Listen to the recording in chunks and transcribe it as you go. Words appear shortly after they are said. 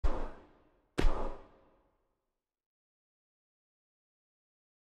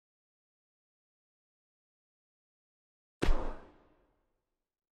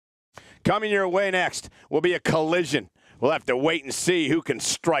Coming your way next will be a collision. We'll have to wait and see who can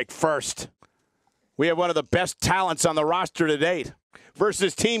strike first. We have one of the best talents on the roster to date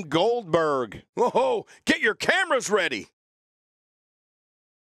versus Team Goldberg. Whoa, get your cameras ready.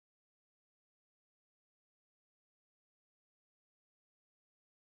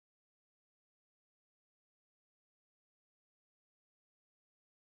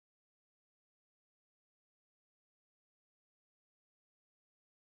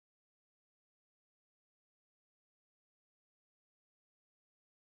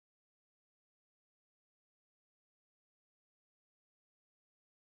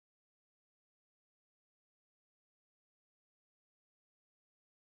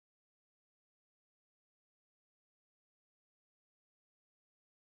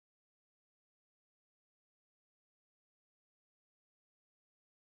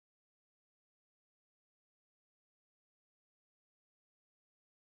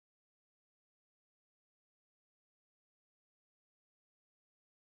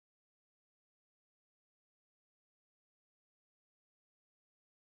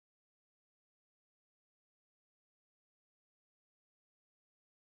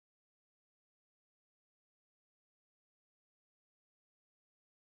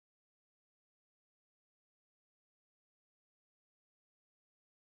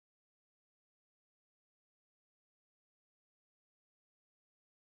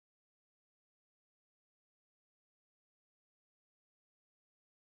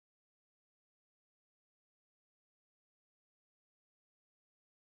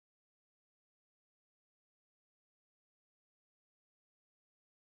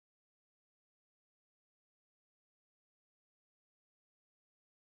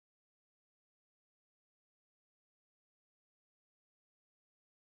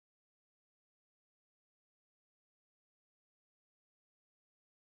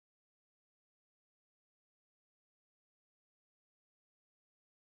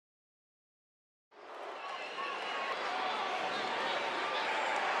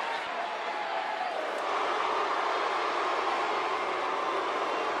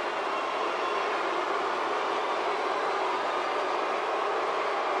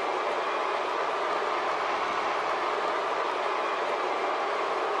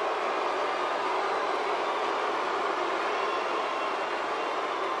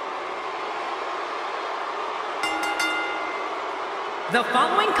 The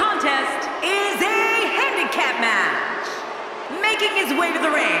following contest is a handicap match. Making his way to the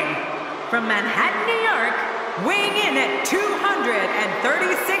ring from Manhattan, New York, weighing in at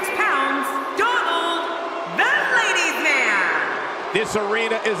 236 pounds, Donald, the Ladies Man. This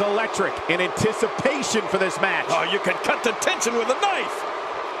arena is electric in anticipation for this match. Oh, you can cut the tension with a knife.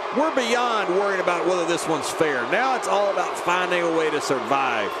 We're beyond worrying about whether this one's fair. Now it's all about finding a way to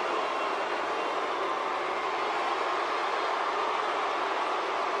survive.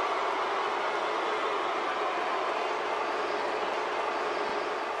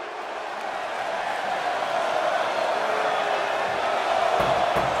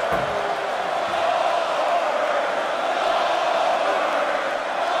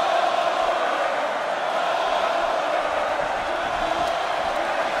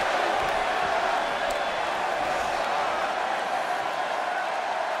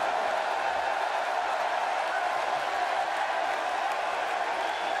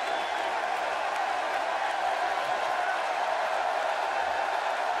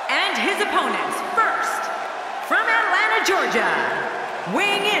 His opponents, first, from Atlanta, Georgia,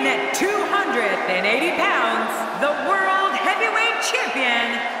 weighing in at 280 pounds, the World Heavyweight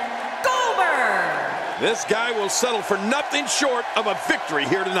Champion, Goldberg. This guy will settle for nothing short of a victory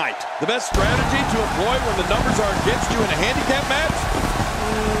here tonight. The best strategy to employ when the numbers are against you in a handicap match?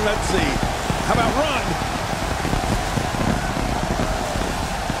 Let's see. How about run?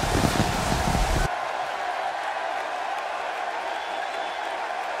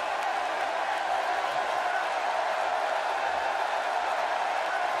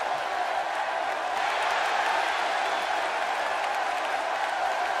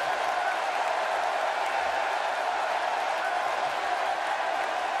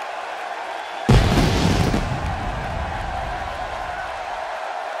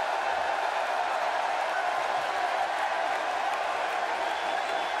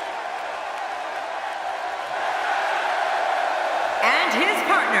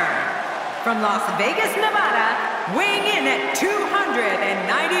 From Las Vegas, Nevada, weighing in at 294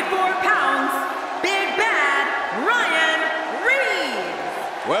 pounds, Big Bad Ryan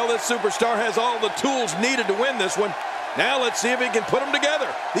Reeves. Well, this superstar has all the tools needed to win this one. Now let's see if he can put them together.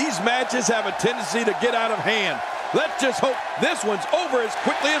 These matches have a tendency to get out of hand. Let's just hope this one's over as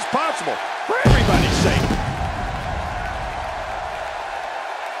quickly as possible, for everybody's sake.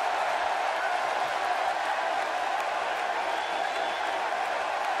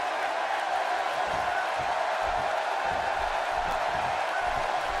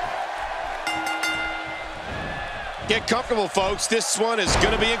 Get comfortable, folks. This one is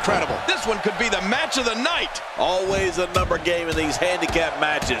going to be incredible. This one could be the match of the night. Always a number game in these handicap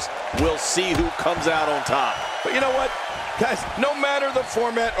matches. We'll see who comes out on top. But you know what, guys, no matter the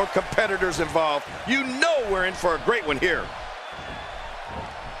format or competitors involved, you know we're in for a great one here.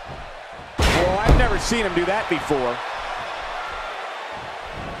 Well, I've never seen him do that before.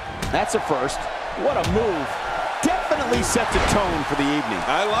 That's a first. What a move. Definitely sets a tone for the evening.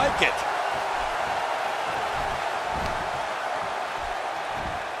 I like it.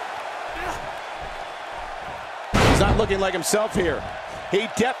 Not looking like himself here. He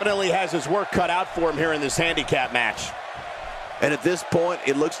definitely has his work cut out for him here in this handicap match. And at this point,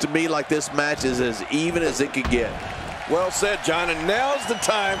 it looks to me like this match is as even as it could get. Well said, John, and now's the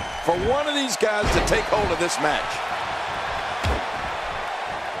time for one of these guys to take hold of this match.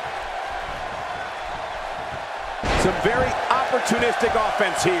 Some very opportunistic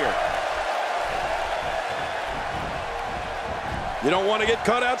offense here. You don't want to get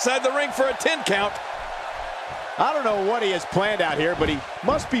caught outside the ring for a 10 count. I don't know what he has planned out here, but he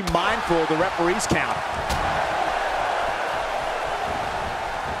must be mindful of the referee's count.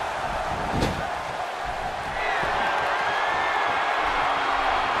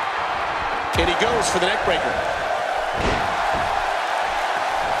 And he goes for the neck breaker.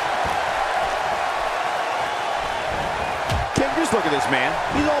 Kim, just look at this man.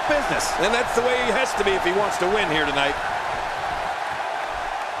 He's all business. And that's the way he has to be if he wants to win here tonight.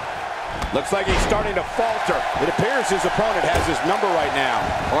 Looks like he's starting to falter. It appears his opponent has his number right now.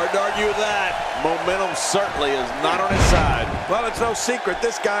 Hard to argue with that. Momentum certainly is not on his side. Well, it's no secret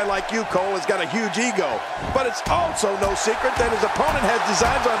this guy like you, Cole, has got a huge ego. But it's also no secret that his opponent has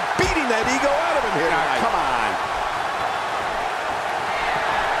designs on beating that ego out of him here tonight. Come on.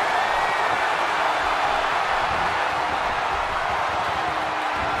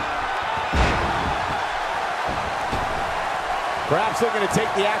 Perhaps looking to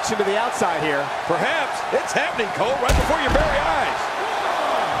take the action to the outside here. Perhaps. It's happening, Cole, right before your very eyes.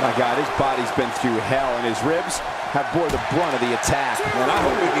 My God, his body's been through hell, and his ribs have bore the brunt of the attack. And I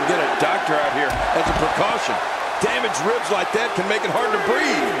hope we can get a doctor out here as a precaution. Damaged ribs like that can make it hard to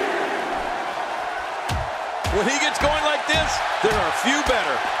breathe. When he gets going like this, there are few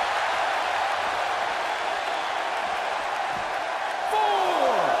better.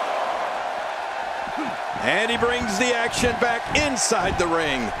 And he brings the action back inside the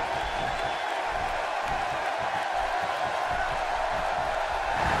ring.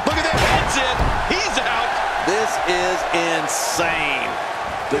 Look at that, that's it. He's out. This is insane.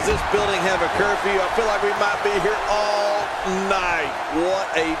 Does this building have a curfew? I feel like we might be here all night. What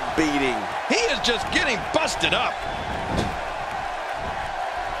a beating. He is just getting busted up.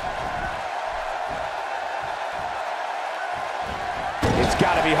 It's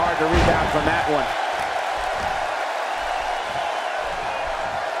got to be hard to rebound from that one.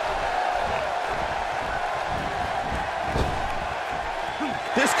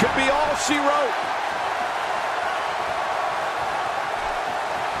 This could be all she wrote.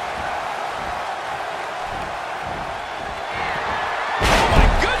 Oh my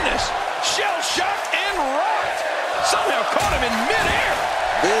goodness! Shell-shocked and rocked. Somehow caught him in midair.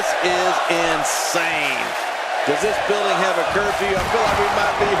 This is insane. Does this building have a curfew? I feel like we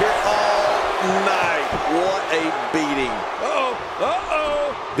might be here all night. What a beating. Uh-oh,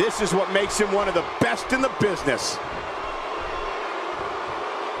 uh-oh. This is what makes him one of the best in the business.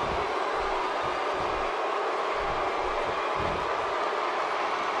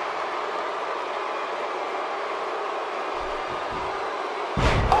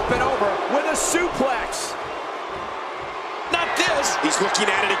 Up and over with a suplex. Not this. He's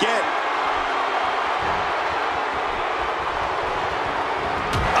looking at it again.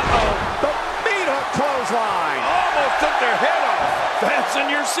 Uh-oh. The meat hook clothesline. Almost took their head off. Fasten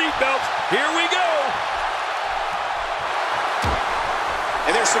your seatbelts. Here we go.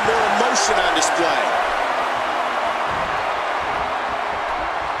 And there's some more emotion on display.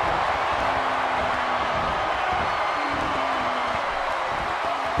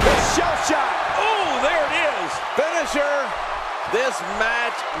 The shell shot. Oh, there it is. Finisher. This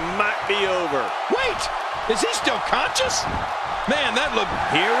match might be over. Wait, is he still conscious? Man, that looked...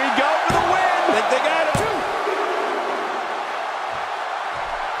 Here we go for the win. Think they got him.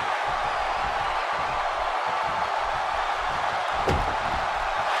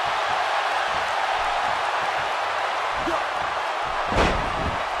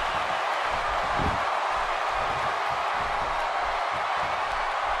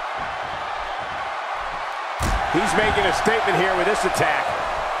 He's making a statement here with this attack.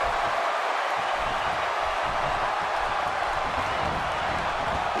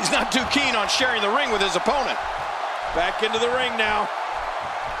 He's not too keen on sharing the ring with his opponent. Back into the ring now.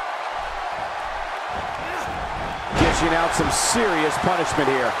 Dishing out some serious punishment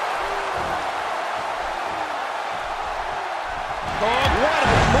here. Oh, what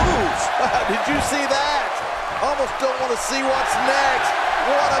a move! Did you see that? Almost don't want to see what's next.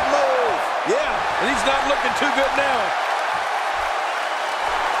 What a move! Yeah, and he's not looking too good now.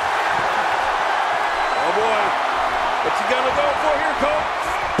 Oh boy, what's he gonna go for here, Cole?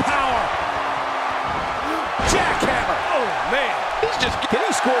 Power. Jackhammer. Oh man, he's just. Can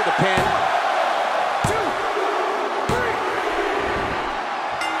he score the pin? 1, 2, 3.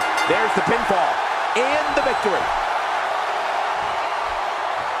 There's the pinfall and the victory.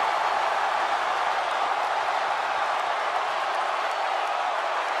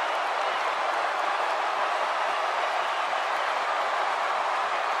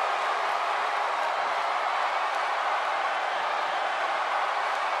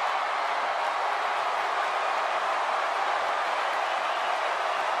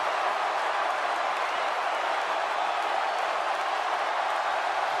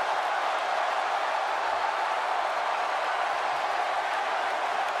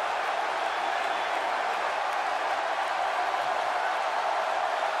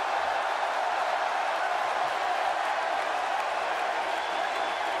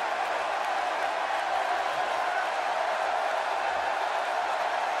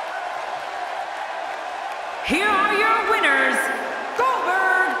 Here are your winners,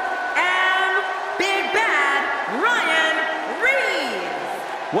 Goldberg and Big Bad Ryan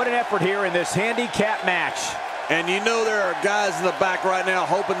Reeves. What an effort here in this handicap match. And you know there are guys in the back right now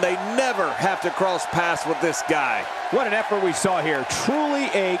hoping they never have to cross paths with this guy. What an effort we saw here. Truly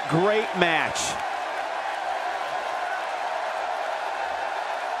a great match.